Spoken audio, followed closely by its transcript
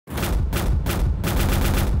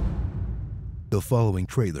The following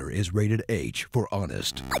trailer is rated H for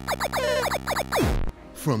honest.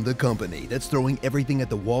 From the company that's throwing everything at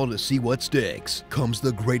the wall to see what sticks, comes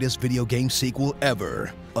the greatest video game sequel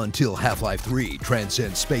ever. Until Half-Life 3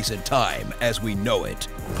 transcends space and time as we know it.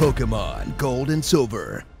 Pokémon Gold and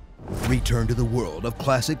Silver. Return to the world of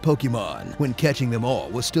classic Pokémon when catching them all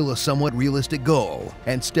was still a somewhat realistic goal,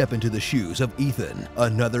 and step into the shoes of Ethan,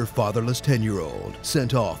 another fatherless 10-year-old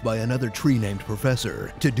sent off by another tree-named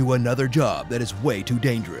professor to do another job that is way too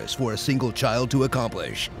dangerous for a single child to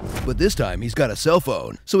accomplish. But this time he's got a cell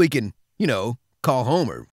phone, so he can, call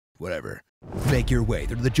home or whatever. Make your way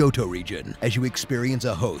through the Johto region as you experience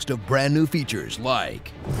a host of brand new features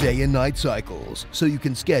like day and night cycles, so you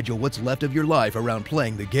can schedule what's left of your life around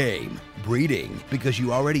playing the game. Breeding, because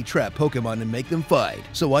you already trap Pokemon and make them fight,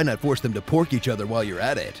 so why not force them to pork each other while you're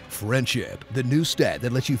at it? Friendship, the new stat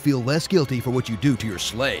that lets you feel less guilty for what you do to your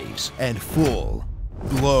slaves. And full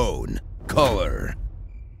blown color.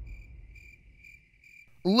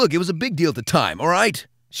 Look, it was a big deal at the time, alright?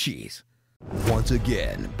 Jeez. Once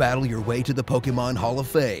again, battle your way to the Pokemon Hall of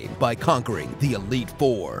Fame by conquering the Elite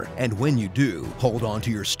Four. And when you do, hold on to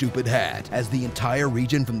your stupid hat, as the entire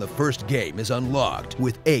region from the first game is unlocked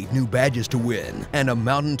with 8 new badges to win and a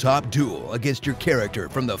mountaintop duel against your character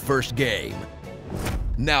from the first game.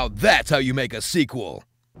 Now that's how you make a sequel!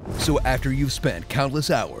 So after you've spent countless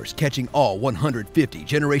hours catching all 150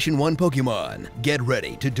 Generation 1 Pokemon, get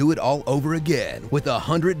ready to do it all over again with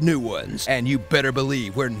 100 new ones, and you better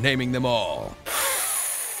believe we're naming them all.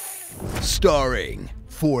 Starring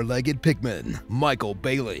Four-Legged Pikmin, Michael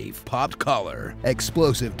Bayleaf, Popped Collar,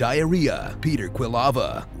 Explosive Diarrhea, Peter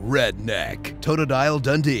Quilava, Redneck, Totodile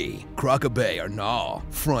Dundee, Crocobay Arnall,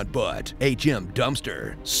 Front Butt, HM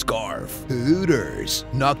Dumpster, Scarf, Hooters,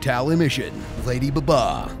 Noctowl Emission, Lady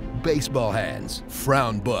Baba, Baseball Hands,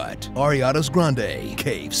 Frown Butt, Ariados Grande,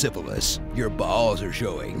 Cave Syphilis, Your Balls Are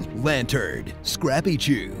Showing, Lantern, Scrappy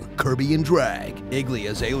Chew, Kirby and Drag, Igly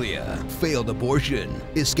Azalea, Failed Abortion,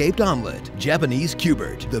 Escaped Omelet, Japanese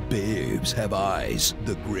Cubert, The Bibs Have Eyes,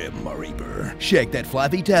 The Grim Reaper, Shake That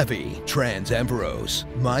Flappy Taffy, Trans Ampharos,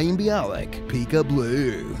 Mayim Bialik, Pika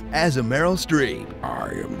Blue, Azamero Streep,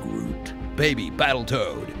 I Am Groot, Baby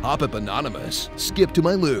Battletoad, Hop Up Anonymous, Skip to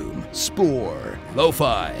My Loom, Spore, Low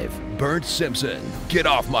 5, Burnt Simpson, Get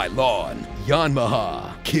Off My Lawn,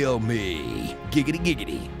 Yanmaha, Kill Me, Giggity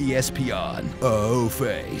Giggity, Espion,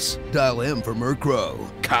 O-Face, Dial M for Murkrow,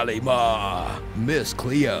 Kalima, Miss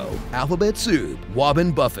Cleo, Alphabet Soup,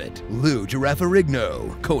 Wobbin Buffett, Lou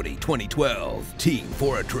Giraffarigno, Cody 2012, Team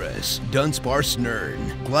Fortress, Dunsparce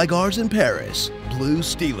Snurn, Glygars in Paris, Blue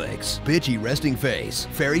Steelix, Bitchy Resting Face,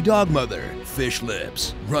 Fairy Dogmother, Fish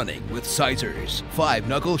Lips, Running with Sizers, Five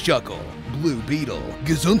Knuckle Shuckle, Blue Beetle,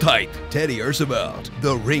 Gesundheit, Teddy Ursevelt,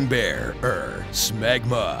 The Ring Bear,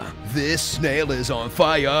 Smegma, This Snail Is on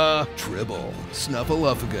Fire, Tribble,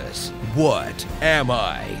 Snuffleupagus, What Am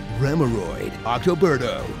I, Remeroid,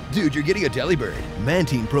 Octoberto, Dude You're Getting a Delibird,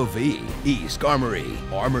 Mantine Pro V, Skarmory,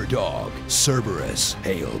 Armor Dog, Cerberus,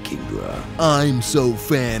 Hail Kingdra, I'm So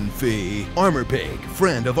Fanfy, Armor Pig,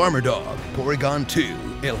 Friend of Armor Dog, Porygon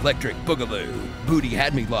 2, Electric Boogaloo, Booty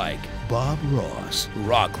Had Me Like, Bob Ross,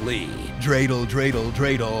 Rock Lee,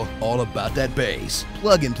 Dreidel, All About That Bass,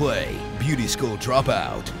 Plug and Play, Beauty School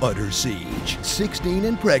Dropout, Utter Siege, 16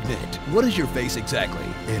 and Pregnant, What Is Your Face Exactly,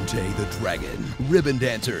 Entei the Dragon, Ribbon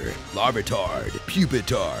Dancer, Larvitard,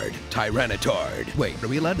 Pupitard, Tyrannitard, wait, are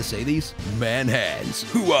we allowed to say these? Manhands,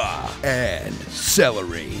 Hooah, and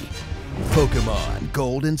Celery. Pokemon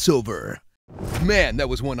Gold and Silver. Man, that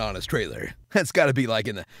was one honest trailer. That's gotta be like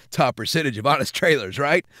in the top percentage of honest trailers,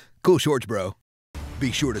 right? Cool shorts, bro.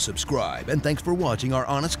 Be sure to subscribe, and thanks for watching our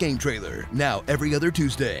honest game trailer, now every other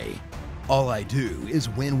Tuesday. All I do is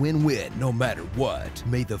win-win-win no matter what.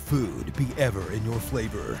 May the food be ever in your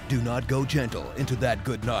flavor. Do not go gentle into that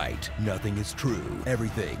good night. Nothing is true.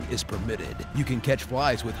 Everything is permitted. You can catch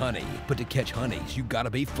flies with honey, but to catch honeys, you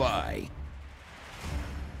gotta be fly.